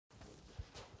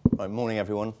Right, morning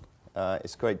everyone.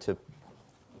 It's great to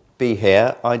be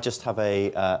here. I just have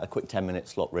a quick 10-minute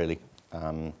slot really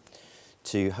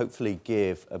to hopefully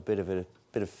give a bit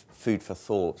of food for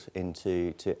thought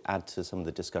to add to some of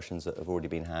the discussions that have already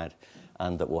been had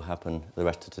and that will happen the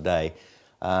rest of today.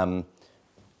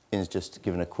 Is just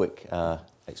giving a quick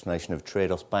explanation of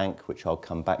Triodos Bank, which I'll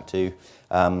come back to.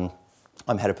 I'm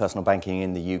head of personal banking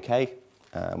in the UK.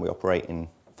 We operate in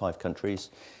 5 countries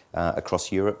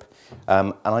across Europe.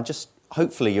 And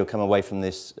hopefully you'll come away from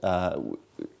this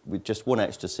with just one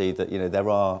extra see that, there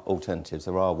are alternatives,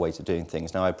 there are ways of doing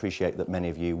things. Now, I appreciate that many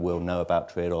of you will know about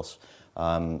Triodos,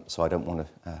 so I don't want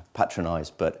to patronise,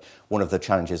 but one of the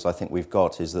challenges I think we've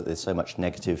got is that there's so much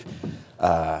negative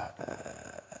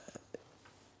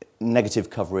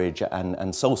coverage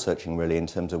and soul-searching, really, in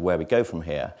terms of where we go from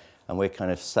here. And we're kind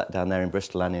of sat down there in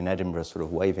Bristol and in Edinburgh sort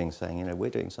of waving, saying, we're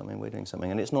doing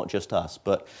something. And it's not just us,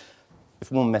 but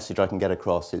if one message I can get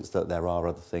across is that there are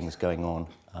other things going on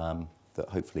that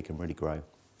hopefully can really grow.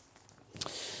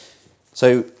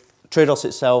 So Triodos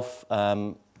itself,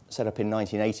 set up in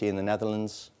 1980 in the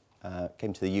Netherlands,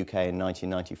 came to the UK in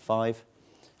 1995.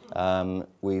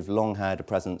 We've long had a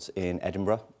presence in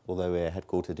Edinburgh, although we're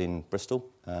headquartered in Bristol.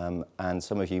 And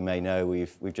some of you may know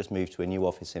we've just moved to a new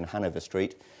office in Hanover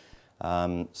Street.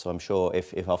 So I'm sure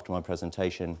if after my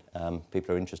presentation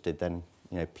people are interested, then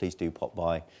please do pop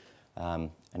by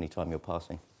anytime you're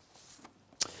passing.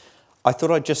 I thought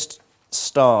I'd just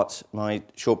start my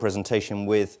short presentation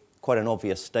with quite an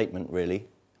obvious statement, really,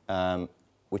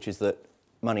 which is that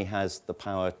money has the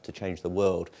power to change the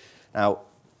world. Now,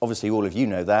 obviously all of you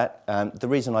know that. The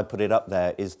reason I put it up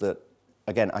there is that,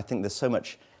 again, I think there's so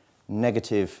much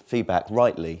negative feedback,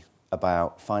 rightly,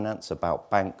 about finance, about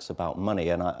banks, about money,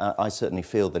 and I certainly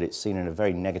feel that it's seen in a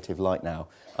very negative light now,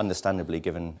 understandably,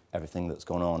 given everything that's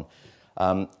gone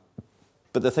on.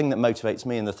 But the thing that motivates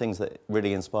me and the things that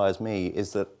really inspires me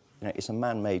is that it's a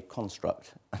man-made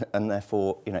construct, and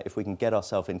therefore, if we can get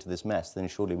ourselves into this mess, then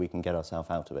surely we can get ourselves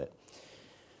out of it.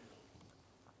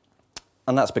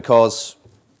 And that's because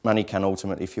money can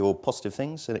ultimately fuel positive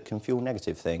things and it can fuel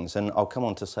negative things, and I'll come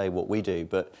on to say what we do,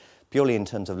 but purely in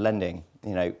terms of lending,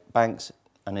 banks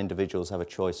and individuals have a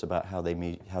choice about how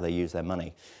they use their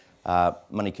money.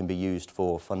 Money can be used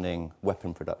for funding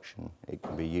weapon production. It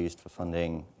can be used for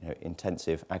funding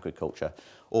intensive agriculture.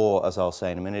 Or, as I'll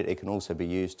say in a minute, it can also be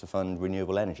used to fund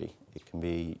renewable energy. It can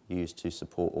be used to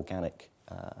support organic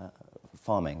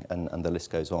farming, and the list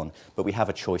goes on. But we have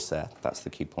a choice there. That's the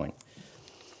key point.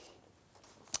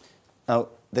 Now,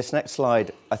 this next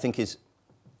slide, I think, is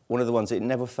one of the ones that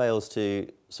never fails to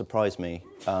surprise me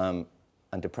and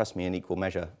depress me in equal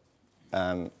measure.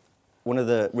 One of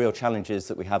the real challenges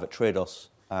that we have at Triodos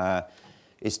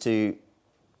is to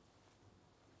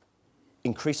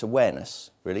increase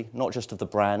awareness, really, not just of the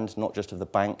brand, not just of the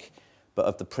bank, but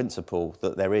of the principle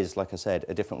that there is, like I said,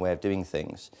 a different way of doing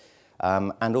things.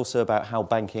 And also about how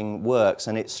banking works.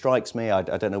 And it strikes me, I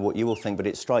don't know what you will think, but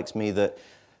it strikes me that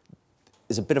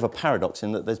there's a bit of a paradox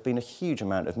in that there's been a huge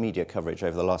amount of media coverage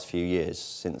over the last few years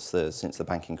since the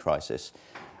banking crisis.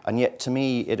 And yet, to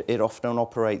me, it often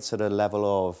operates at a level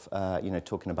of,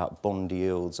 talking about bond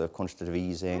yields, of quantitative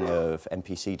easing, of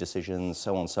MPC decisions,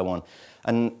 so on.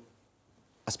 And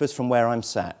I suppose from where I'm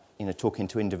sat, talking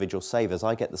to individual savers,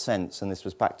 I get the sense, and this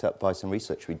was backed up by some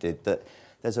research we did, that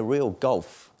there's a real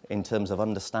gulf in terms of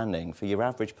understanding for your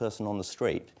average person on the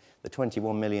street, the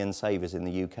 21 million savers in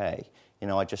the UK.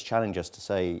 I just challenge us to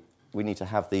say we need to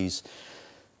have these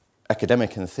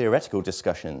academic and theoretical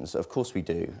discussions. Of course we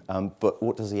do, but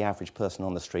what does the average person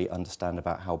on the street understand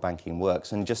about how banking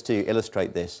works? And just to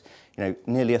illustrate this,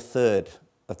 nearly a third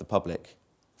of the public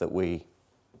that we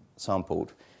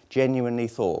sampled genuinely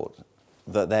thought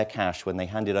that their cash, when they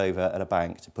handed over at a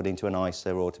bank to put into an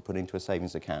ISA or to put into a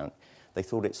savings account, they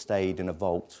thought it stayed in a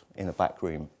vault in a back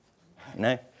room,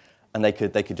 and they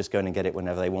could just go in and get it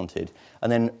whenever they wanted.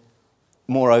 And then,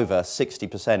 moreover,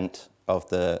 60% of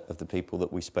the people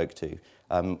that we spoke to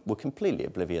were completely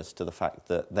oblivious to the fact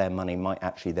that their money might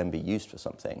actually then be used for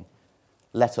something,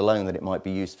 let alone that it might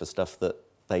be used for stuff that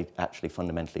they actually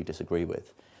fundamentally disagree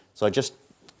with. So I just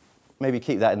maybe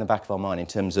keep that in the back of our mind in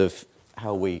terms of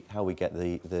how we get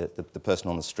the person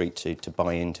on the street to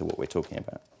buy into what we're talking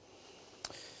about.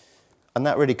 And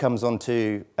that really comes on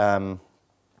to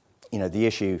the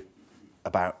issue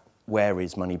about where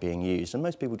is money being used, and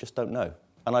most people just don't know.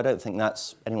 And I don't think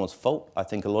that's anyone's fault. I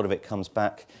think a lot of it comes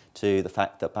back to the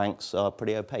fact that banks are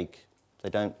pretty opaque.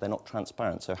 They're not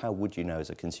transparent. So how would you know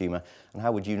as a consumer, and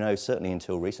how would you know, certainly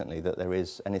until recently, that there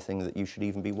is anything that you should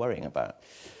even be worrying about?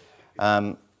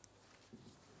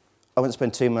 I won't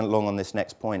spend too long on this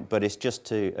next point, but it's just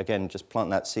to, again, just plant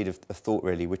that seed of thought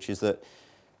really, which is that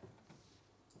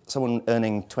someone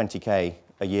earning 20k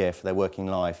a year for their working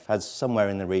life has somewhere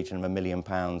in the region of £1 million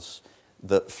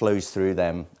that flows through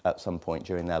them at some point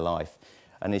during their life.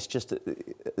 And it's just,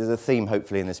 there's a theme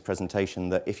hopefully in this presentation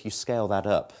that if you scale that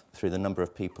up through the number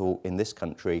of people in this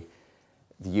country,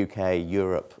 the UK,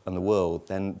 Europe and the world,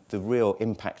 then the real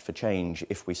impact for change,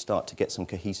 if we start to get some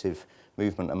cohesive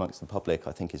movement amongst the public,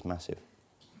 I think is massive.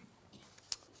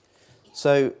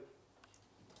 So,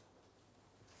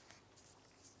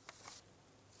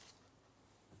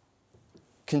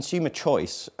 consumer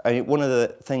choice. I mean, one of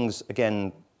the things,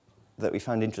 again, that we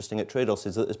found interesting at Triodos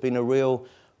is that there's been a real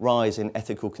rise in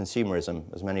ethical consumerism,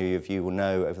 as many of you will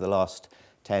know, over the last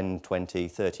 10, 20,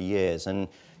 30 years. And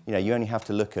you know, you only have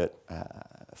to look at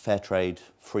fair trade,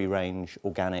 free range,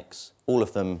 organics, all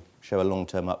of them show a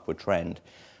long-term upward trend.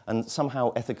 And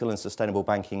somehow ethical and sustainable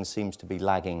banking seems to be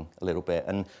lagging a little bit.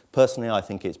 And personally, I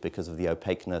think it's because of the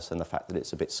opaqueness and the fact that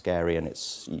it's a bit scary and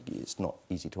it's not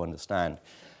easy to understand.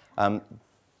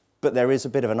 But there is a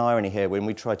bit of an irony here when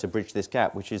we try to bridge this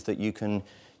gap, which is that you can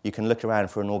look around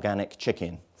for an organic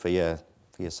chicken for your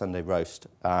Sunday roast.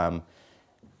 And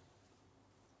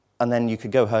then you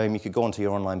could go home, you could go onto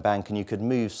your online bank and you could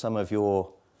move some of your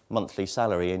monthly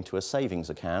salary into a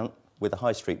savings account with a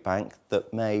high street bank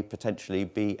that may potentially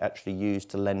be actually used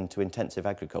to lend to intensive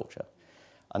agriculture.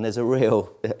 And there's a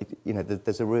real, you know,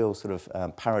 there's a real sort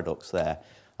of paradox there.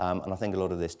 And I think a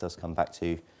lot of this does come back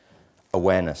to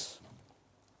awareness.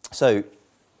 So,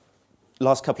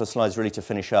 last couple of slides really to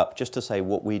finish up, just to say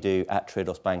what we do at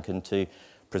Triodos Bank and to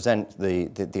present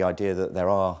the idea that there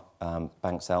are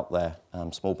banks out there,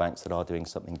 small banks that are doing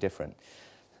something different.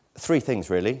 Three things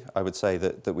really, I would say,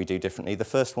 that we do differently. The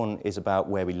first one is about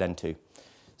where we lend to.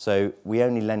 So we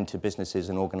only lend to businesses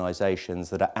and organisations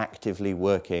that are actively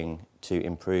working to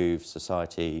improve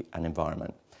society and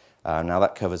environment. Now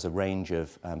that covers a range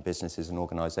of businesses and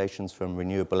organisations, from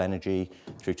renewable energy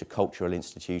through to cultural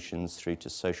institutions, through to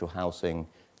social housing,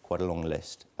 quite a long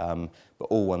list, but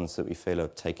all ones that we feel are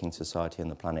taking society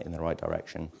and the planet in the right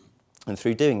direction. And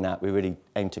through doing that, we really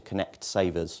aim to connect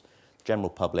savers, general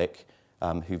public,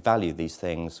 who value these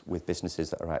things, with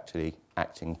businesses that are actually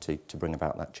acting to bring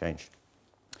about that change.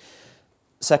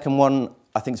 Second one,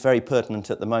 I think is very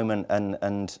pertinent at the moment,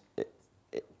 and it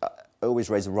always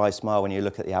raises a wry smile when you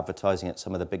look at the advertising at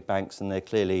some of the big banks, and they're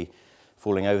clearly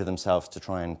falling over themselves to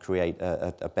try and create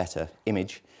a better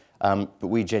image. But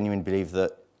we genuinely believe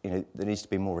that, you know, there needs to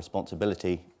be more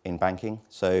responsibility in banking.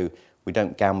 So we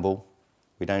don't gamble,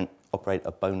 we don't operate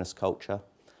a bonus culture,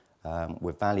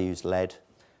 we're values-led.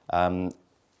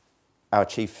 Our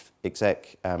chief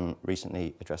exec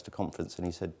recently addressed a conference, and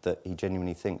he said that he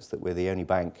genuinely thinks that we're the only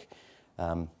bank,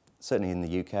 certainly in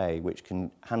the UK, which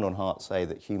can hand on heart say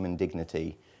that human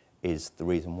dignity is the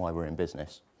reason why we're in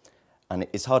business. And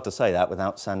it's hard to say that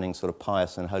without sounding sort of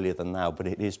pious and holier than thou, but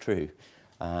it is true.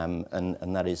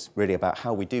 And that is really about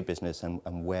how we do business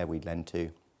and where we lend to.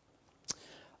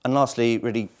 And lastly,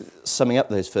 really summing up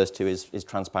those first two is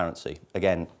transparency.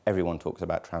 Again, everyone talks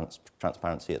about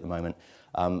transparency at the moment,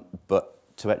 but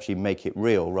to actually make it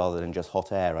real rather than just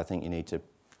hot air, I think you need to,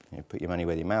 you know, put your money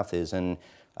where your mouth is. And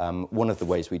one of the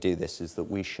ways we do this is that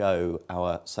we show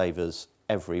our savers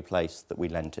every place that we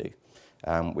lend to.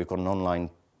 We've got an online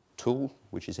tool,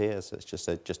 which is here, so it's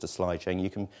just a slide showing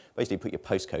you can basically put your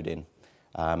postcode in,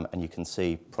 and you can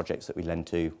see projects that we lend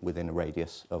to within a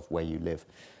radius of where you live.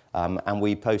 And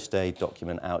we post a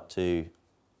document out to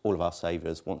all of our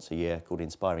savers once a year called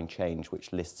Inspiring Change,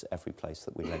 which lists every place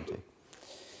that we lend to.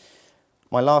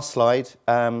 My last slide,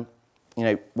 you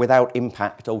know, without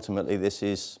impact, ultimately this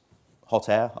is hot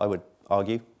air, I would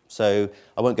argue. So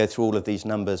I won't go through all of these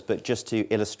numbers, but just to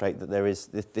illustrate that there is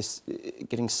this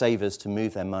getting savers to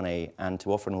move their money and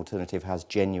to offer an alternative has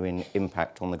genuine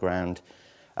impact on the ground.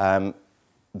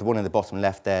 The one in the bottom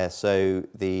left there, so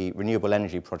the renewable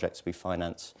energy projects we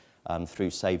finance through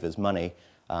savers' money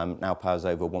now powers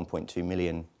over 1.2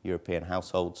 million European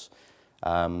households.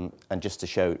 And just to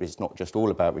show it's not just all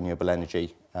about renewable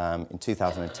energy, in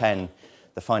 2010,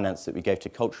 the finance that we gave to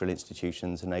cultural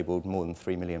institutions enabled more than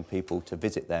 3 million people to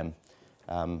visit them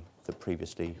that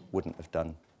previously wouldn't have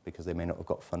done because they may not have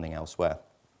got funding elsewhere.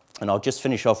 And I'll just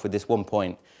finish off with this one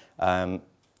point.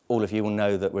 All of you will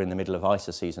know that we're in the middle of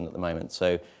ISA season at the moment,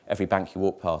 so every bank you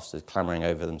walk past is clamouring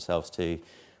over themselves to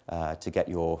get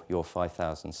your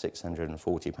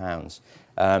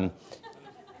 £5,640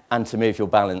 and to move your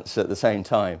balance at the same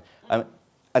time. And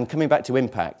coming back to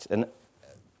impact, and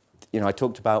you know, I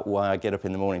talked about why I get up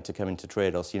in the morning to come into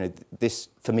Triodos. You know, this,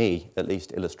 for me at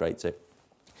least, illustrates it.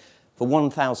 For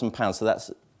 £1,000, so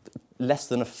that's less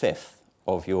than a fifth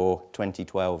of your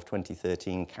 2012,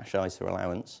 2013 cash ISA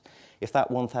allowance, if that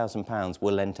 £1,000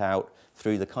 were lent out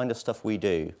through the kind of stuff we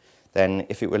do, then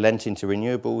if it were lent into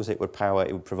renewables, it would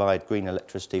provide green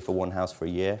electricity for one house for a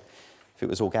year. If it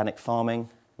was organic farming,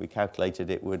 we calculated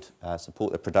it would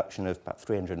support the production of about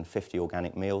 350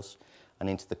 organic meals. And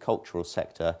into the cultural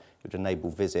sector, it would enable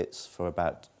visits for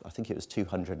about, I think it was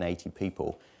 280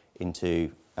 people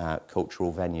into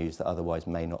cultural venues that otherwise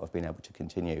may not have been able to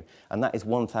continue. And that is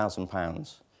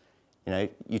 £1,000. You know,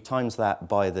 you times that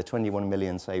by the 21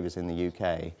 million savers in the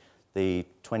UK, the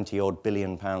 20-odd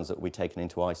billion pounds that we've taken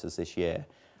into ISAs this year,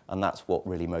 and that's what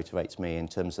really motivates me in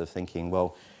terms of thinking,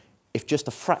 well, if just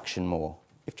a fraction more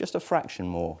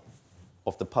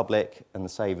of the public and the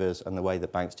savers and the way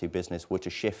that banks do business were to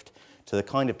shift to the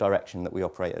kind of direction that we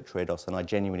operate at Triodos, then I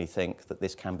genuinely think that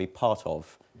this can be part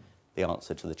of the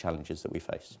answer to the challenges that we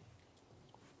face.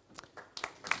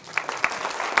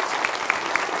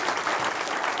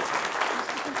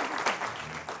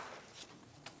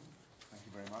 Thank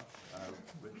you very much.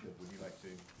 Richard, would you like to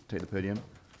take the podium?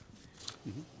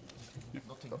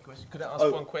 Not taking questions. Could I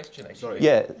ask one question, actually? Sorry.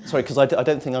 Yeah, sorry, because I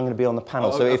don't think I'm going to be on the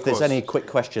panel, so if there's course. any quick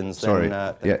questions, Sorry.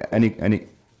 then... Yeah, any...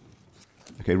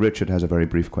 Okay, Richard has a very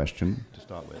brief question to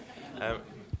start with.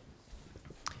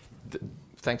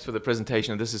 Thanks for the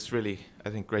presentation. This is really, I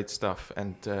think, great stuff.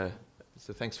 And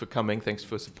so thanks for coming, thanks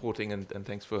for supporting, and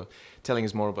thanks for telling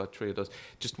us more about Triodos.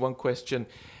 Just one question.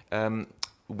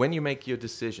 When you make your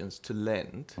decisions to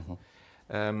lend,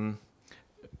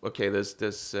 okay, there's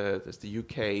the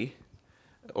UK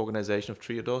organization of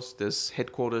Triodos, there's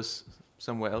headquarters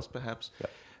somewhere else perhaps.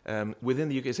 Yep. Within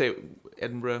the UK, say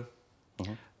Edinburgh,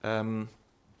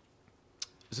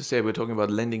 as I say, we're talking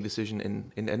about lending decision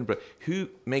in Edinburgh. Who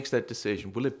makes that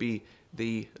decision? Will it be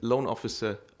the loan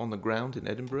officer on the ground in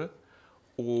Edinburgh,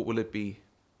 or will it be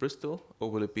Bristol, or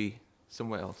will it be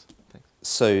somewhere else? Thanks.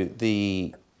 So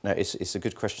it's a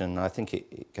good question, and I think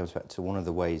it comes back to one of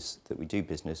the ways that we do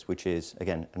business, which is,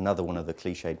 again, another one of the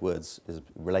cliched words is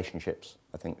relationships,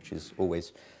 I think, which is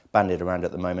always bandied around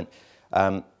at the moment.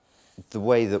 The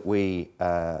way that we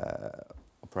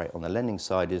operate on the lending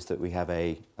side is that we have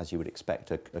as you would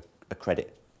expect, a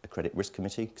credit risk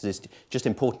committee, because it's just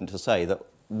important to say that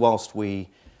whilst we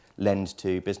lend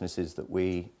to businesses that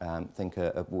we think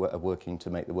are working to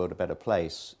make the world a better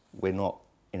place, we're not,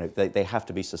 you know, they have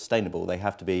to be sustainable, they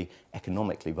have to be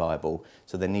economically viable,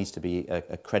 so there needs to be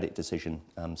a credit decision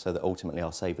so that ultimately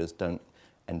our savers don't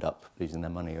end up losing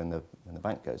their money when the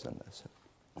bank goes under.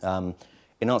 So,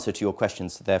 in answer to your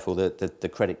questions, therefore, the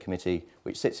credit committee,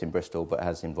 which sits in Bristol but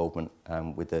has involvement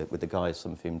with the guys,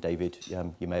 some of whom, David,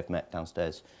 you may have met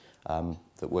downstairs,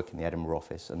 that work in the Edinburgh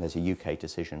office, and there's a UK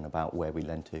decision about where we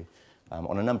lend to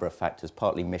on a number of factors,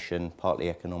 partly mission, partly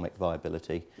economic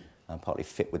viability, partly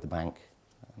fit with the bank.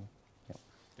 Yeah.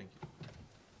 Thank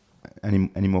you.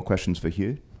 Any more questions for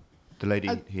Huw? The lady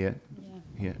here. Yeah.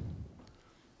 Here.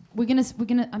 I'm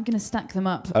gonna stack them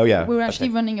up. Oh yeah. We're actually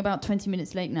running about 20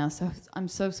 minutes late now, so I'm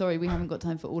so sorry we haven't got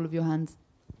time for all of your hands.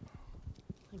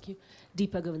 Thank you.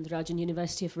 Deepa Govindarajan,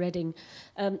 University of Reading.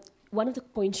 One of the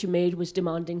points you made was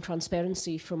demanding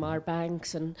transparency from our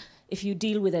banks, and if you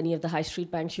deal with any of the high street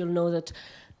banks, you'll know that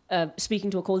speaking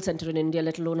to a call centre in India,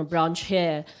 let alone a branch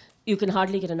here, you can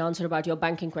hardly get an answer about your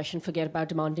banking question, forget about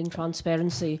demanding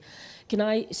transparency. Can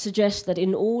I suggest that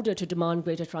in order to demand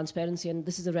greater transparency, and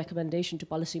this is a recommendation to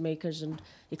policymakers and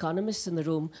economists in the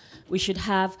room, we should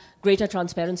have greater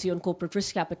transparency on corporate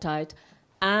risk appetite,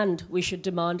 and we should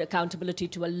demand accountability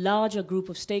to a larger group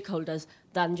of stakeholders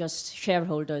than just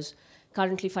shareholders.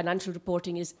 Currently, financial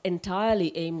reporting is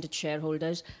entirely aimed at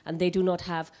shareholders, and they do not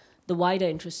have the wider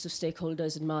interests of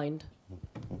stakeholders in mind.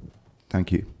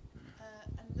 Thank you.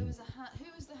 And there was a hand. Who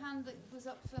was the hand that was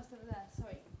up first over there?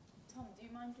 Sorry, Tom. Do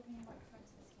you mind giving a microphone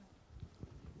to this guy?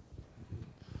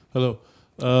 Hello.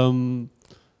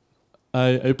 I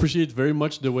appreciate very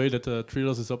much the way that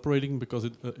Triodos is operating, because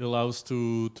it allows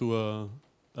to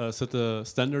set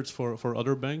standards for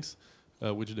other banks,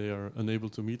 which they are unable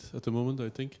to meet at the moment, I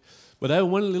think. But I have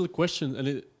one little question,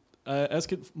 and I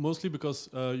ask it mostly because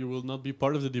you will not be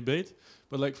part of the debate.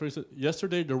 But like, for instance,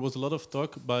 yesterday there was a lot of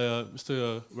talk by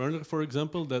Mr. Werner, for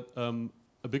example, that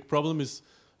a big problem is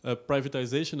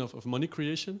privatization of money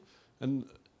creation. And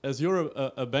as you're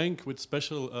a bank with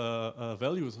special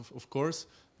values, of course,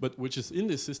 but which is in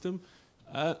this system,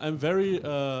 I'm very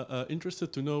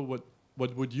interested to know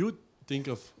what would you think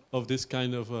of this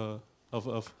kind of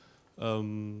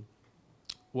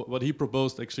what he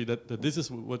proposed, actually, that this is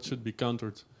what should be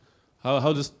countered.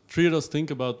 How does Triodos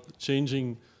think about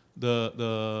changing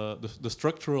the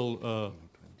structural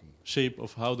shape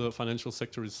of how the financial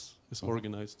sector is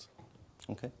organized?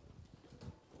 Okay.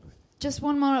 Just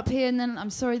one more up here, and then I'm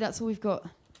sorry, that's all we've got.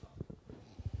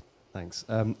 Thanks.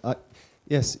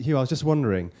 Yes, Huw, I was just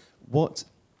wondering, what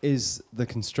is the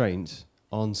constraint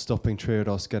on stopping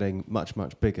Triodos getting much,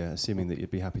 much bigger, assuming that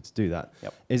you'd be happy to do that?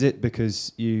 Yep. Is it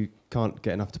because you can't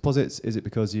get enough deposits? Is it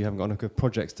because you haven't got enough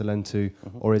projects to lend to?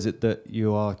 Or is it that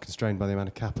you are constrained by the amount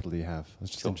of capital you have? I was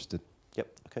just interested. Yep,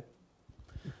 okay.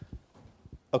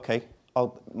 Okay,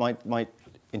 my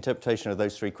interpretation of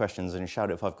those three questions, and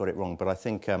shout if I've got it wrong, but I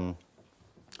think on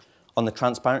the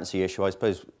transparency issue, I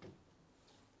suppose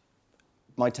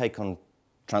my take on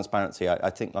transparency, I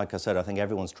think, like I said, I think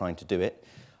everyone's trying to do it.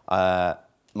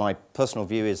 My personal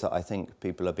view is that I think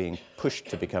people are being pushed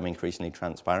to become increasingly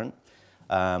transparent.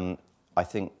 I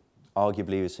think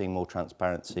arguably we're seeing more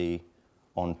transparency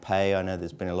on pay. I know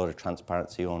there's been a lot of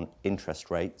transparency on interest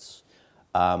rates.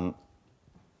 I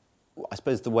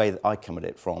suppose the way that I come at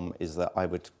it from is that I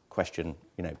would question,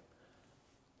 you know,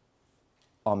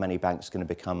 are many banks going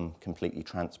to become completely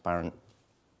transparent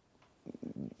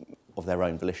of their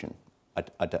own volition?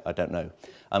 I don't know.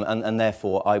 And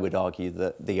therefore, I would argue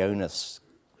that the onus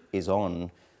is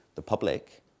on the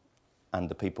public and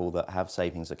the people that have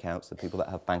savings accounts, the people that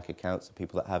have bank accounts, the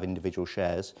people that have individual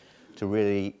shares, to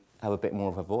really have a bit more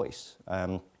of a voice.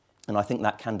 And I think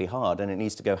that can be hard, and it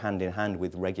needs to go hand in hand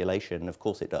with regulation. Of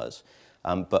course it does.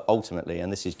 But ultimately,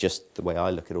 and this is just the way I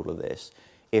look at all of this,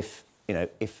 if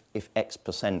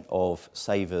X% of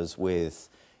savers with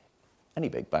any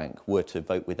big bank were to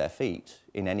vote with their feet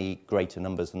in any greater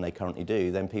numbers than they currently do,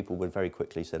 then people would very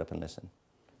quickly sit up and listen.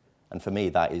 And for me,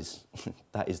 that is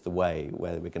the way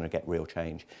where we're going to get real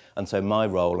change. And so my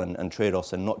role, and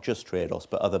Triodos, and not just Triodos,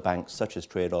 but other banks such as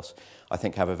Triodos, I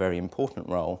think have a very important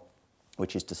role,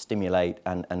 which is to stimulate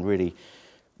and really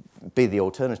be the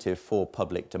alternative for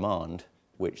public demand,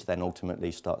 which then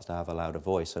ultimately starts to have a louder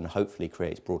voice and hopefully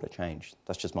creates broader change.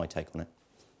 That's just my take on it.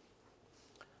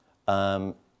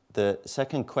 The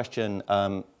second question,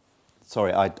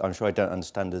 sorry, I'm sure I don't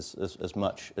understand as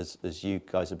much as you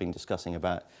guys have been discussing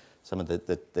about some of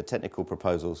the technical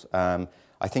proposals. I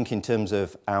think in terms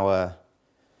of our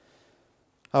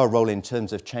role in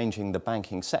terms of changing the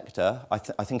banking sector, I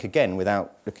think, again,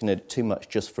 without looking at it too much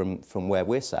just from where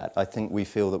we're sat, I think we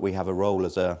feel that we have a role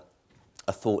as a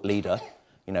thought leader.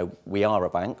 You know, we are a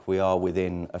bank. We are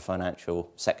within a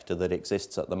financial sector that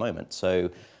exists at the moment. So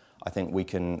I think we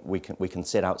can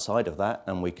sit outside of that,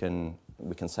 and we can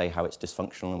say how it's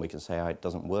dysfunctional, and we can say how it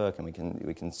doesn't work, and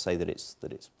we can say that it's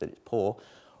poor,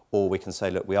 or we can say,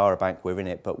 look, we are a bank, we're in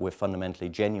it, but we're fundamentally,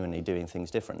 genuinely doing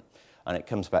things different. And it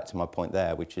comes back to my point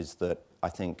there, which is that I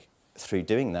think through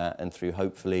doing that and through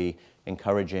hopefully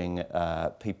encouraging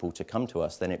people to come to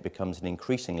us, then it becomes an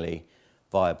increasingly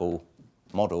viable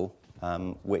model,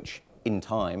 which in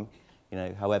time, you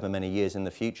know, however many years in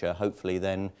the future, hopefully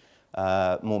then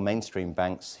more mainstream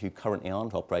banks who currently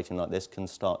aren't operating like this can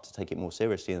start to take it more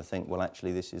seriously and think, well,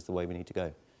 actually, this is the way we need to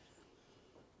go.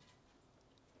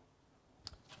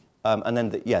 And then,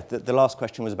 the last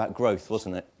question was about growth,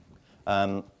 wasn't it?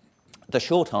 The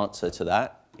short answer to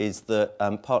that is that,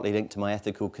 partly linked to my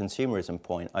ethical consumerism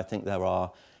point, I think there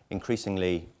are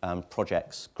increasingly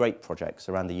projects, great projects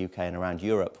around the UK and around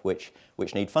Europe which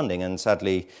need funding, and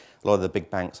sadly a lot of the big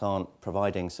banks aren't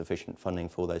providing sufficient funding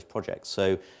for those projects.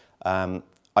 So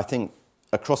I think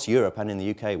across Europe and in the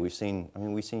UK we've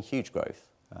seen huge growth.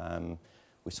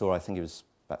 We saw, I think it was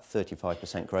about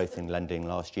 35% growth in lending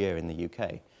last year in the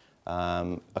UK.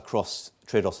 Across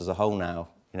Triodos as a whole now,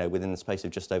 you know, within the space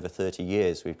of just over 30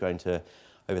 years, we've grown to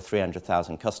over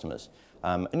 300,000 customers.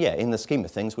 And yeah, in the scheme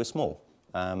of things, we're small.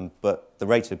 But the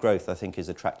rate of growth, I think, is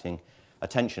attracting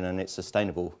attention, and it's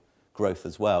sustainable growth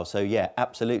as well. So yeah,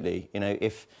 absolutely. You know,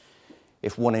 if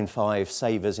 1 in 5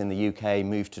 savers in the UK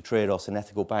move to Triodos and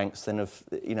ethical banks, then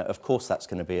of course that's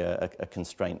going to be a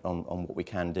constraint on what we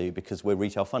can do, because we're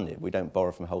retail funded. We don't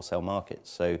borrow from wholesale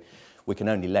markets, so we can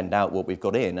only lend out what we've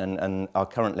got in, and our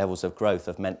current levels of growth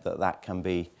have meant that can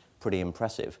be pretty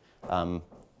impressive.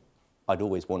 I'd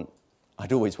always want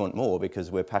more, because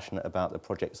we're passionate about the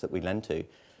projects that we lend to,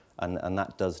 and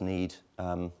that does need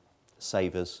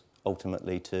savers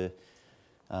ultimately to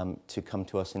come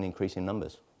to us in increasing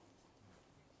numbers.